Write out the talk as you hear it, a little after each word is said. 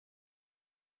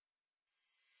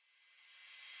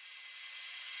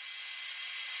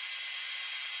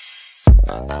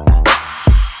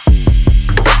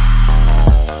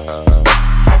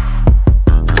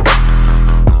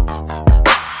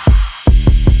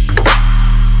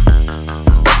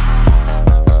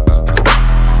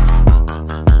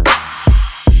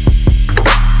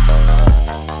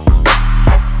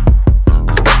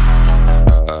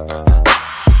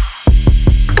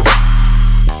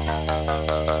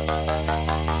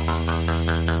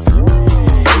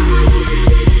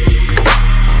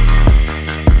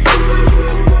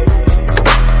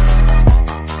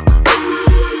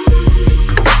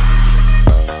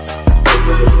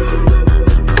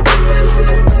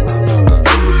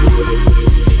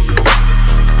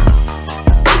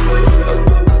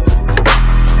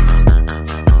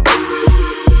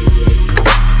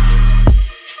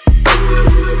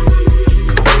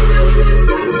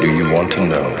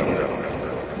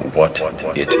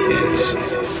what it is.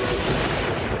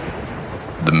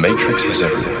 The matrix is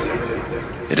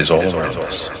everywhere. It is all around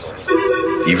us.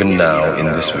 Even now, in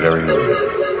this very room,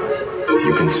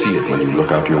 you can see it when you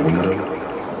look out your window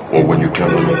or when you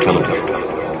turn on your television.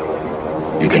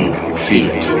 You can feel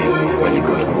it when you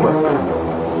go to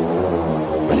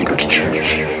work, when you go to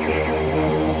church,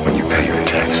 when you pay your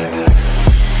taxes.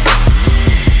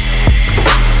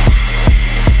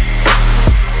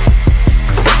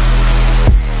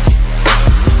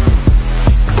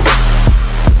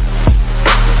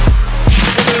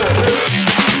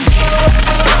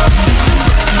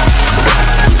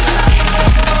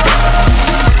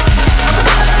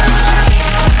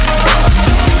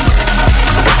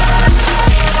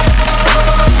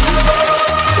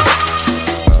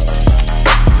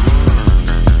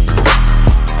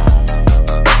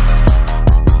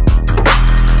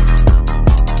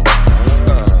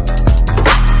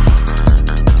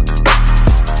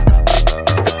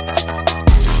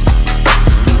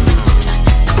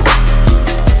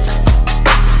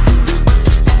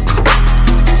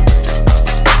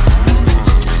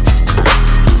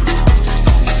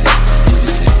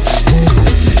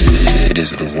 It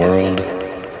is the world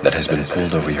that has been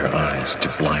pulled over your eyes to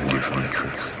blind you from the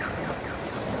truth.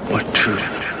 What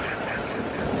truth?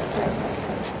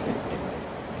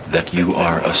 That you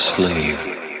are a slave.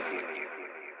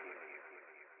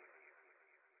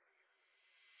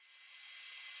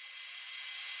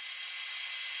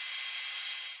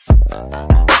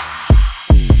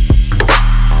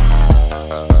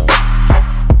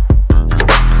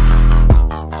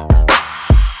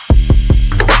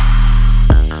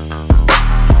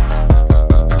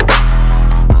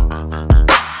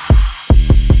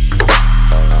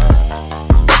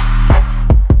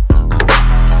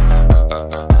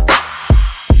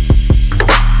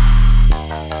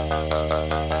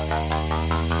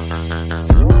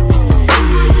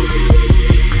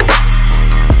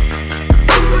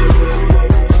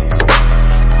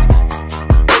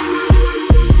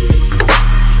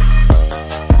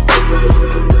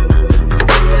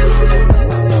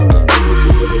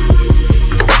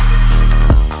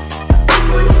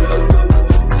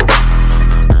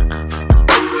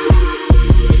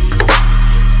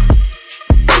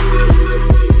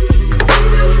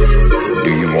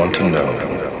 To know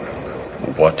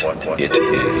what it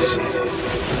is.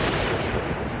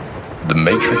 The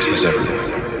matrix is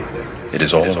everywhere. It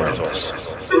is all around us.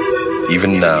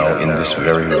 Even now, in this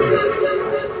very room,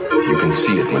 you can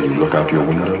see it when you look out your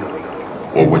window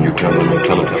or when you turn on your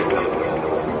television.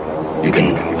 You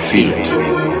can feel it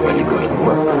when you go to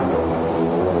work,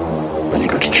 when you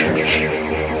go to church,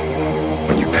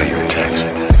 when you pay your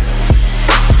taxes.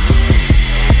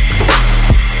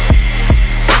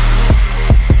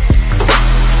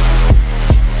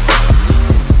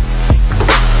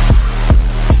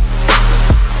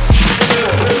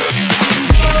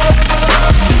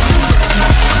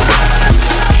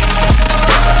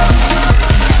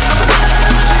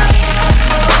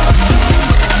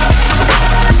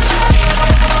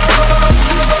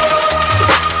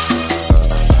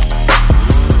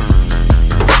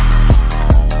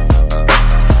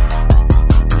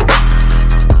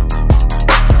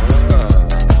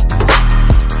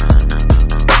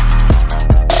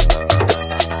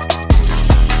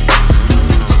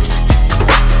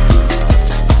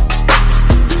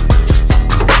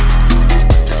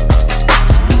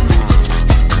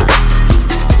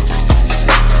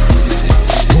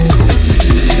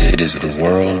 It is the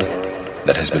world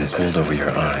that has been pulled over your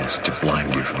eyes to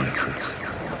blind you from the truth.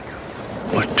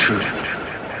 What truth?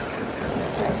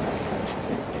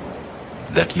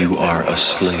 That you are a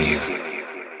slave.